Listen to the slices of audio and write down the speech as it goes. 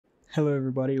Hello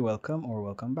everybody,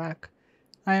 welcome back.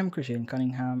 I am Christian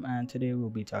Cunningham and today we'll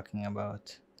be talking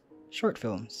about short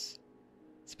films,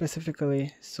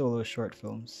 specifically solo short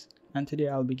films. And today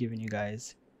I'll be giving you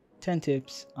guys 10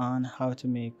 tips on how to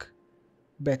make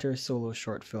better solo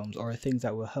short films or things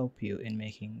that will help you in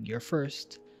making your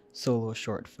first solo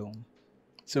short film.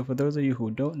 So for those of you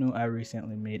who don't know, I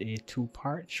recently made a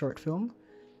two-part short film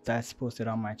that's posted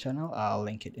on my channel. I'll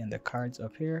link it in the cards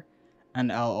up here and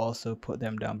I'll also put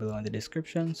them down below in the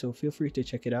description, so feel free to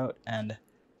check it out and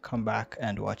come back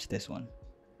and watch this one.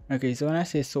 Okay, so when I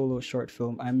say solo short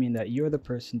film, I mean that you're the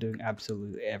person doing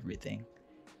absolutely everything.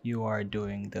 You are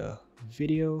doing the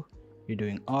video, you're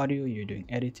doing audio, you're doing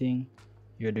editing,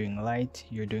 you're doing light,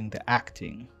 you're doing the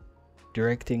acting,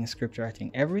 directing, script writing,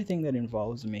 everything that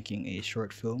involves making a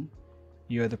short film,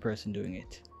 you're the person doing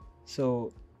it.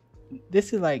 So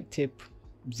this is like tip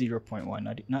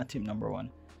 0.1, not tip number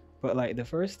 1. But like the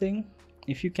first thing,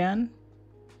 if you can,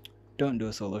 don't do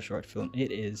a solo short film.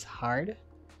 It is hard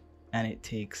and it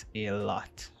takes a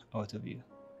lot out of you.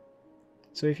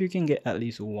 So if you can get at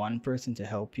least one person to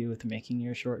help you with making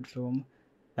your short film,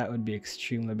 that would be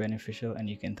extremely beneficial and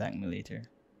you can thank me later.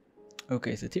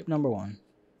 Okay, so tip number 1.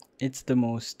 It's the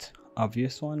most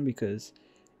obvious one because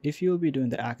if you'll be doing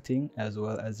the acting as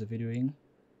well as the videoing,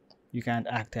 you can't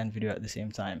act and video at the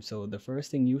same time. So the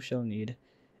first thing you shall need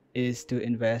is to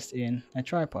invest in a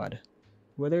tripod.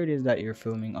 Whether it is that you're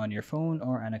filming on your phone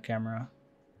or on a camera,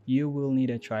 you will need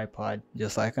a tripod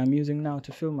just like I'm using now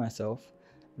to film myself.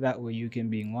 That way you can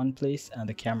be in one place and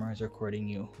the camera is recording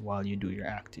you while you do your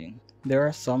acting. There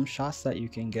are some shots that you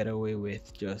can get away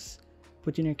with just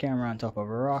putting your camera on top of a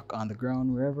rock, on the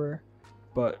ground, wherever.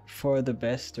 But for the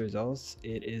best results,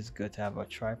 it is good to have a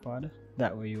tripod.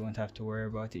 That way you won't have to worry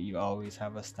about it. You always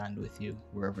have a stand with you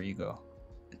wherever you go.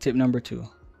 Tip number 2.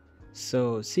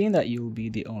 So seeing that you'll be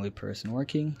the only person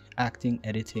working, acting,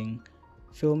 editing,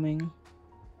 filming,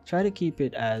 try to keep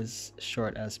it as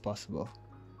short as possible.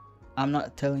 I'm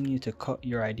not telling you to cut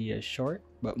your ideas short,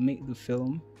 but make the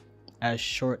film as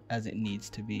short as it needs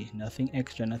to be. Nothing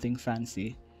extra, nothing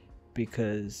fancy,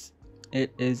 because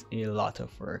it is a lot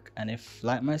of work. And if,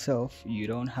 like myself, you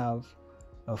don't have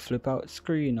a flip out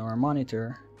screen or a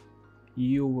monitor,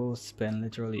 you will spend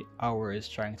literally hours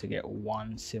trying to get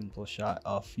one simple shot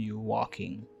of you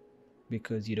walking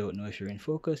because you don't know if you're in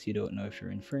focus, you don't know if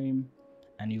you're in frame,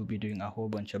 and you'll be doing a whole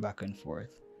bunch of back and forth.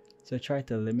 So try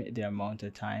to limit the amount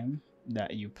of time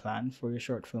that you plan for your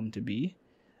short film to be.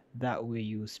 That way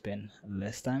you spend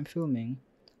less time filming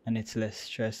and it's less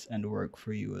stress and work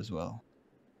for you as well.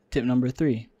 Tip number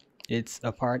 3. It's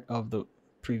a part of the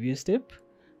previous tip,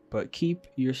 but keep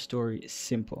your story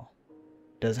simple.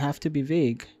 Doesn't have to be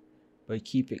vague, but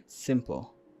keep it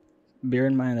simple. Bear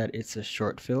in mind that it's a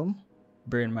short film.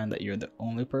 Bear in mind that you're the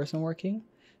only person working,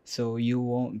 so you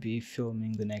won't be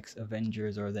filming the next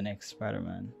Avengers or the next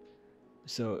Spider-Man.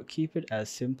 So keep it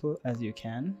as simple as you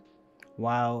can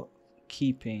while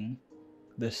keeping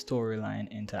the storyline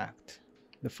intact.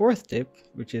 The 4th tip,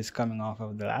 which is coming off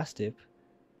of the last tip,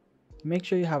 make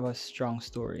sure you have a strong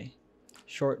story.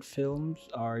 Short films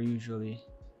are usually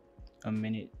a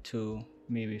minute to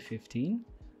maybe 15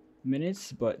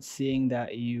 minutes, but seeing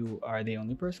that you are the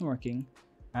only person working,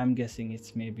 I'm guessing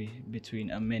it's maybe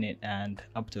between a minute and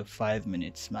up to 5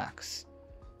 minutes max.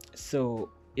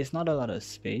 So it's not a lot of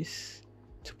space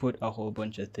to put a whole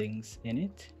bunch of things in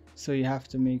it, so you have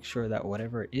to make sure that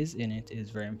whatever is in it is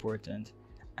very important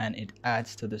and it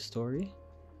adds to the story.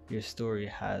 Your story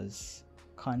has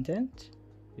content,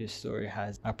 your story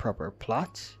has a proper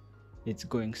plot, it's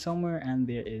going somewhere, and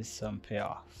there is some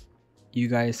payoff. You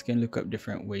guys can look up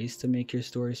different ways to make your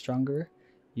story stronger.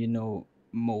 You know,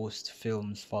 most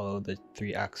films follow the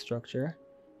 3-act structure.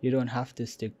 You don't have to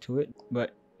stick to it,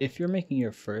 but if you're making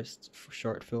your first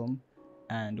short film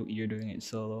and you're doing it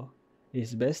solo,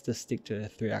 it's best to stick to the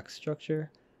 3-act structure.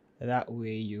 That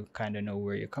way you kind of know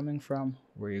where you're coming from,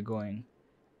 where you're going,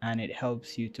 and it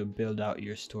helps you to build out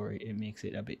your story. It makes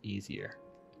it a bit easier.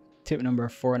 Tip number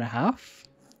 4.5.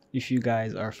 If you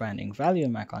guys are finding value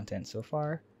in my content so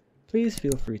far, please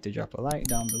feel free to drop a like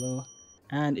down below,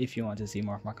 and if you want to see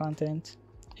more of my content,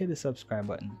 hit the subscribe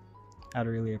button. I'd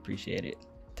really appreciate it.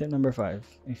 Tip number 5.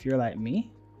 If you're like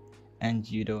me and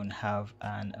you don't have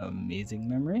an amazing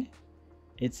memory,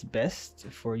 it's best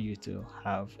for you to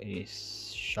have a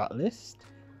shot list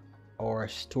or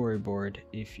storyboard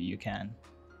if you can.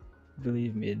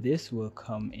 Believe me, this will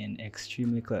come in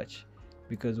extremely clutch,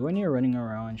 because when you're running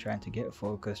around trying to get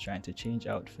focused, trying to change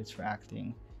outfits for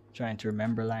acting, trying to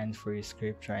remember lines for your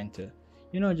script, trying to,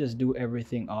 just do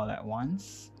everything all at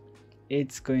once,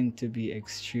 it's going to be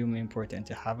extremely important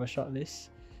to have a shot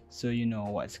list so you know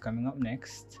what's coming up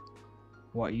next,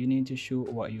 what you need to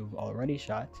shoot, what you've already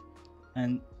shot,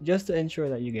 and just to ensure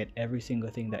that you get every single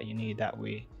thing that you need. That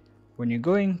way, when you're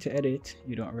going to edit,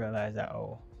 you don't realize that,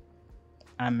 oh,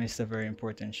 I missed a very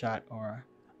important shot, or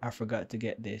I forgot to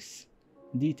get this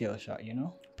detail shot, you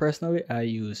know? Personally, I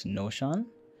use Notion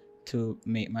to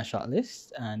make my shot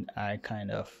list, and I kind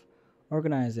of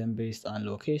organize them based on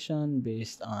location,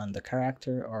 based on the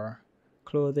character or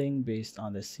clothing, based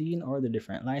on the scene or the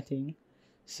different lighting.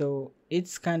 So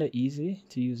it's kind of easy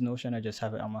to use Notion. I just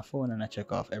have it on my phone and I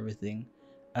check off everything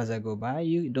as I go by.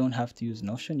 You don't have to use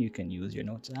Notion, you can use your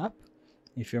Notes app.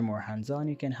 If you're more hands-on,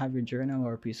 you can have your journal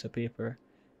or a piece of paper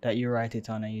that you write it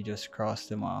on and you just cross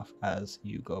them off as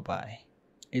you go by.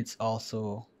 It's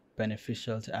also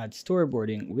beneficial to add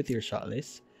storyboarding with your shot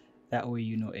list. That way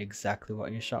you know exactly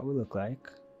what your shot will look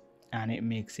like, and it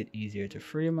makes it easier to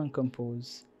frame and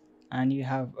compose, and you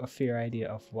have a fair idea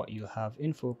of what you have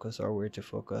in focus or where to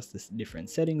focus, the different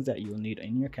settings that you'll need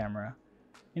in your camera.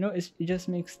 You know, it just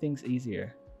makes things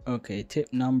easier. Okay,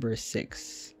 tip number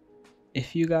 6.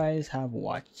 If you guys have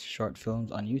watched short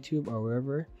films on YouTube or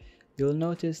wherever, you'll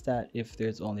notice that if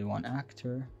there's only one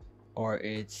actor, or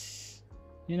it's,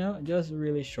 you know, just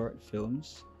really short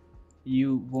films,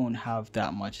 you won't have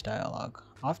that much dialogue.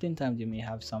 Oftentimes you may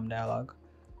have some dialogue,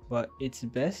 but it's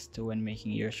best when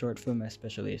making your short film,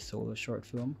 especially a solo short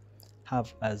film,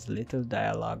 have as little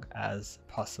dialogue as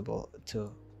possible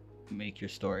to make your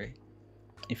story.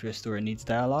 If your story needs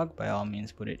dialogue, by all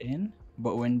means put it in.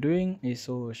 But when doing a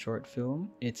solo short film,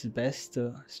 it's best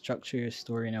to structure your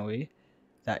story in a way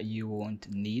that you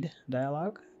won't need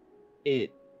dialogue.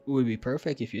 It would be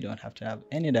perfect if you don't have to have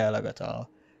any dialogue at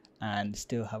all and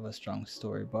still have a strong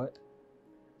story, but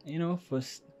you know,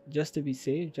 just to be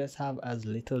safe, just have as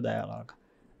little dialogue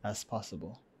as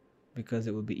possible, because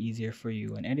it will be easier for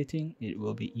you in editing. It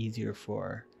will be easier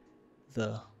for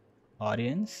the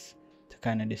audience to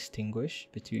kind of distinguish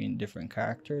between different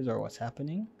characters or what's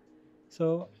happening.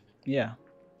 So yeah,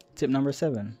 tip number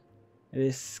 7.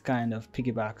 This kind of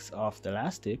piggybacks off the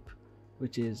last tip,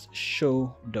 which is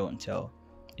show, don't tell.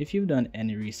 If you've done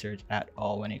any research at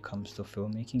all when it comes to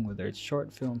filmmaking, whether it's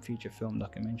short film, feature film,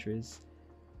 documentaries,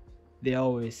 they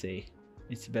always say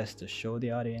it's best to show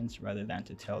the audience rather than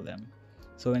to tell them.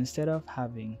 So instead of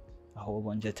having a whole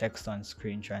bunch of text on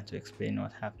screen trying to explain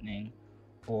what's happening,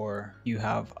 or you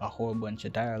have a whole bunch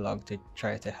of dialogue to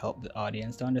try to help the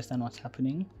audience to understand what's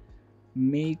happening,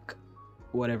 make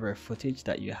whatever footage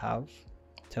that you have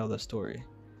tell the story.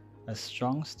 A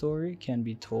strong story can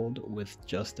be told with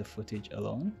just the footage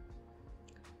alone.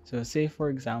 So say for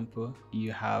example,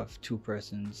 you have two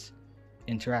persons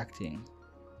interacting.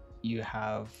 You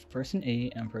have person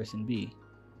A and person B,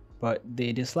 but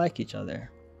they dislike each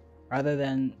other. Rather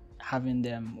than having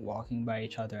them walking by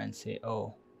each other and say,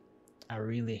 oh, I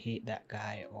really hate that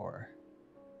guy, or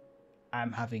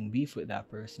I'm having beef with that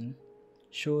person,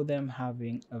 show them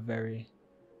having a very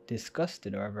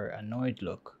disgusted or a very annoyed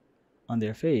look on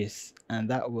their face, and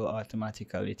that will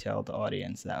automatically tell the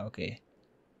audience that, okay,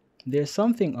 there's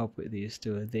something up with these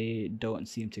two. They don't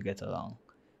seem to get along.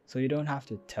 So you don't have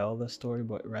to tell the story,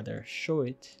 but rather show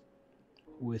it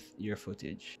with your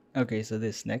footage. Okay, so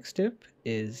this next tip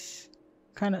is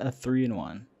kind of a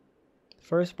 3-in-1.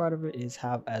 First part of it is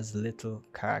have as little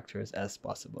characters as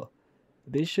possible.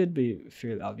 This should be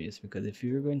fairly obvious, because if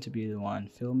you're going to be the one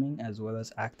filming as well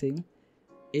as acting,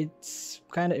 it's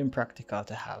kind of impractical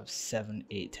to have 7,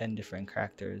 8, 10 different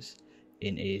characters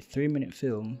in a 3-minute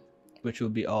film, which will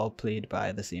be all played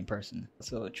by the same person.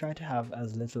 So try to have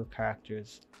as little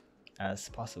characters as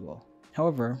possible.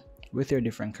 However, with your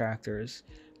different characters,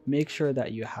 make sure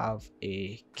that you have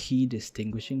a key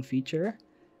distinguishing feature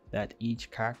that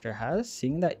each character has,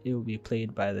 seeing that it will be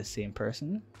played by the same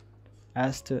person.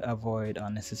 As to avoid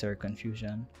unnecessary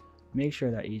confusion, make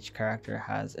sure that each character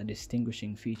has a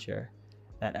distinguishing feature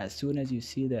that as soon as you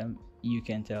see them, you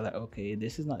can tell that, okay,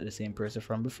 this is not the same person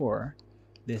from before.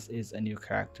 This is a new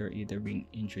character either being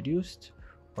introduced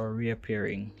or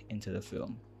reappearing into the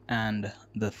film. And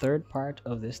the third part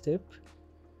of this tip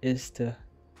is to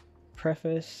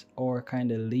preface or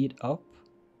kind of lead up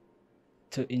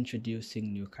to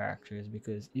introducing new characters,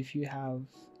 because if you have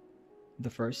the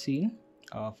first scene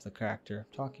of the character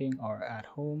talking or at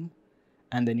home,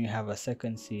 and then you have a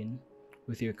second scene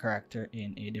with your character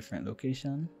in a different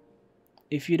location,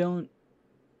 if you don't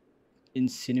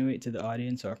insinuate to the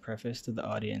audience or preface to the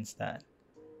audience that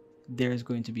there's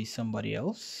going to be somebody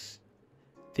else,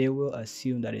 they will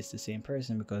assume that it's the same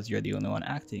person because you're the only one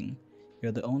acting.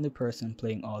 You're the only person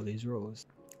playing all these roles.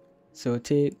 So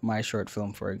take my short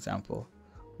film for example.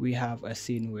 We have a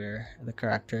scene where the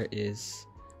character is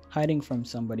hiding from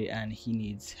somebody and he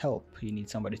needs help. He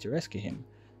needs somebody to rescue him.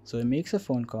 So he makes a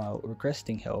phone call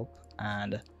requesting help,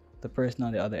 and the person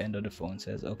on the other end of the phone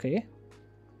says, okay,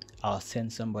 I'll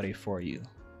send somebody for you.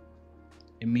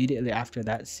 Immediately after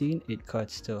that scene, it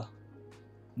cuts to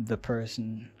the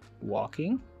person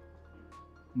walking,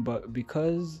 but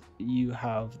because you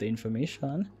have the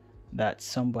information that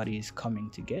somebody is coming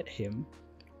to get him,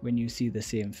 when you see the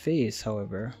same face,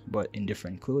 however, but in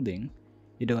different clothing,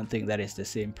 you don't think that it's the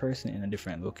same person in a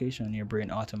different location. Your brain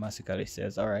automatically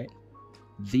says, all right,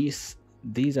 these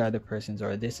are the persons,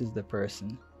 or this is the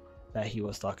person that he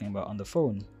was talking about on the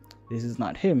phone. This is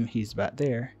not him, he's back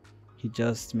there. He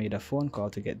just made a phone call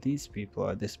to get these people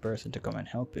or this person to come and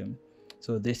help him.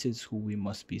 So this is who we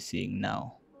must be seeing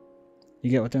now. You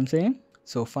get what I'm saying?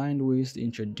 So find ways to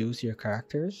introduce your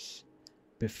characters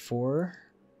before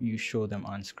you show them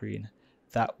on screen.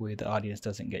 That way the audience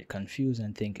doesn't get confused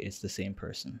and think it's the same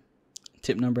person.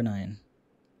 Tip number 9.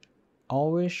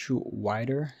 Always shoot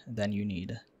wider than you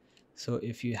need. So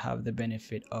if you have the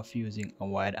benefit of using a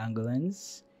wide angle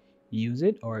lens, use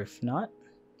it, or if not,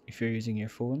 if you're using your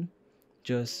phone,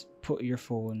 just put your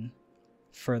phone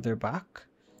further back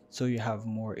so you have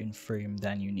more in frame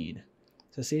than you need.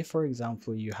 So say for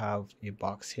example you have a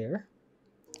box here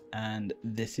and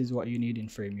this is what you need in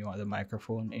frame. You want the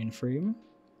microphone in frame.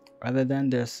 Rather than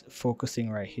just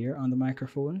focusing right here on the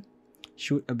microphone,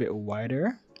 shoot a bit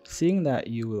wider. Seeing that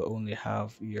you will only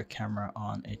have your camera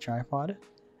on a tripod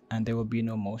and there will be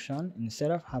no motion, instead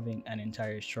of having an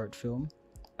entire short film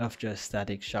of just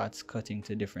static shots cutting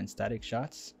to different static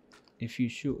shots, if you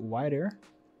shoot wider,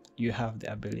 you have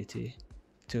the ability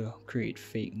to create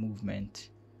fake movement.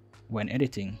 When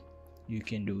editing, you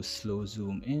can do slow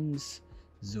zoom ins,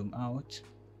 zoom out,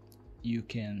 you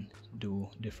can do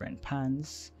different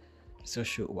pans. So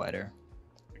shoot wider.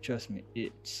 Trust me,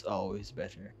 it's always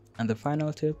better. And the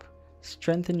final tip,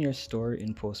 strengthen your story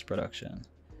in post-production.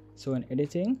 So in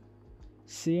editing,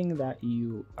 seeing that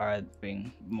you are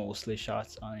doing mostly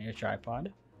shots on your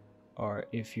tripod, or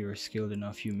if you're skilled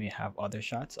enough, you may have other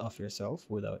shots of yourself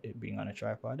without it being on a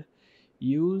tripod.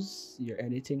 Use your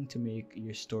editing to make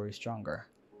your story stronger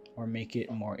or make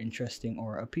it more interesting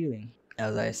or appealing.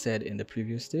 As I said in the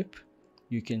previous tip,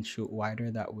 you can shoot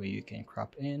wider, that way you can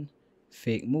crop in,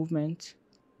 fake movement.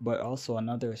 But also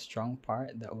another strong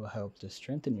part that will help to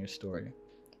strengthen your story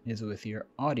is with your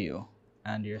audio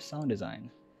and your sound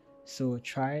design. So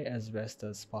try as best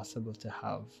as possible to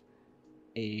have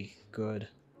a good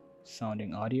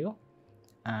sounding audio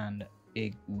and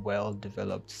a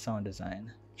well-developed sound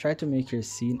design. Try to make your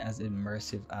scene as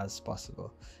immersive as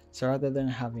possible. So rather than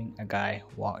having a guy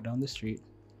walk down the street,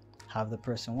 have the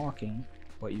person walking,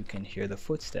 but you can hear the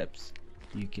footsteps,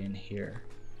 you can hear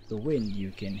the wind,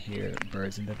 you can hear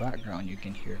birds in the background, you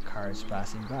can hear cars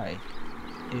passing by.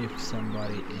 If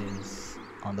somebody is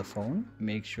on the phone,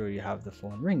 make sure you have the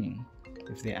phone ringing.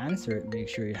 If they answer it, make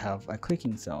sure you have a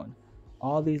clicking sound.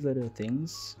 All these little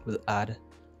things will add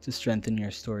to strengthen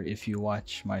your story. If you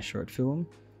watch my short film,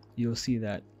 you'll see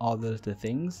that all the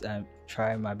things, I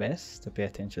try my best to pay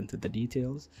attention to the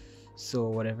details. So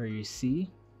whatever you see,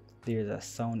 there's a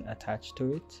sound attached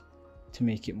to it to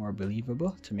make it more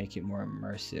believable, to make it more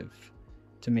immersive,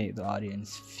 to make the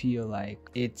audience feel like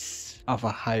it's of a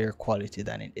higher quality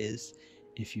than it is,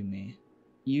 if you may.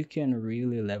 You can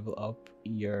really level up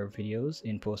your videos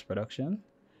in post-production.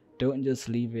 Don't just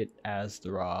leave it as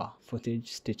the raw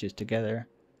footage, stitch it together,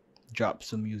 drop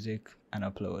some music and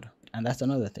upload. And that's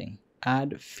another thing.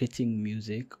 Add fitting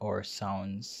music or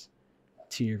sounds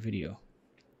to your video.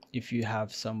 If you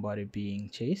have somebody being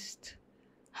chased,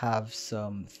 have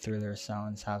some thriller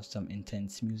sounds, have some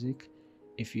intense music.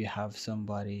 If you have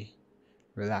somebody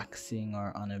relaxing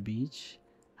or on a beach,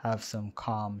 have some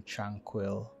calm,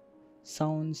 tranquil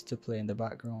sounds to play in the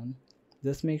background.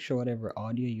 Just make sure whatever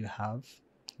audio you have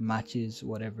matches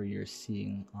whatever you're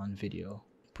seeing on video.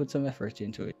 Put some effort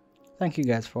into it. Thank you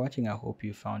guys for watching. I hope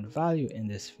you found value in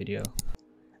this video.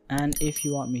 And if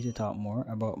you want me to talk more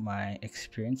about my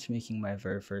experience making my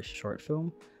very first short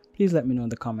film, please let me know in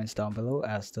the comments down below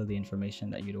as to the information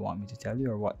that you'd want me to tell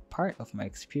you, or what part of my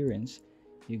experience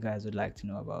you guys would like to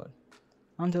know about.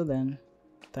 Until then,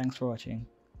 thanks for watching,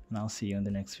 and I'll see you in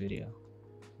the next video.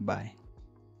 Bye.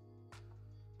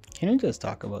 Can you just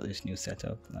talk about this new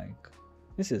setup? Like,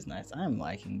 this is nice. I'm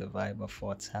liking the vibe of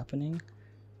what's happening.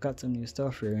 Got some new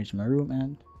stuff, rearranged my room,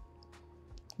 and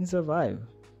it's a vibe.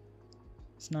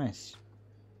 It's nice.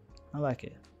 I like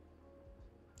it.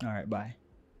 Alright, bye.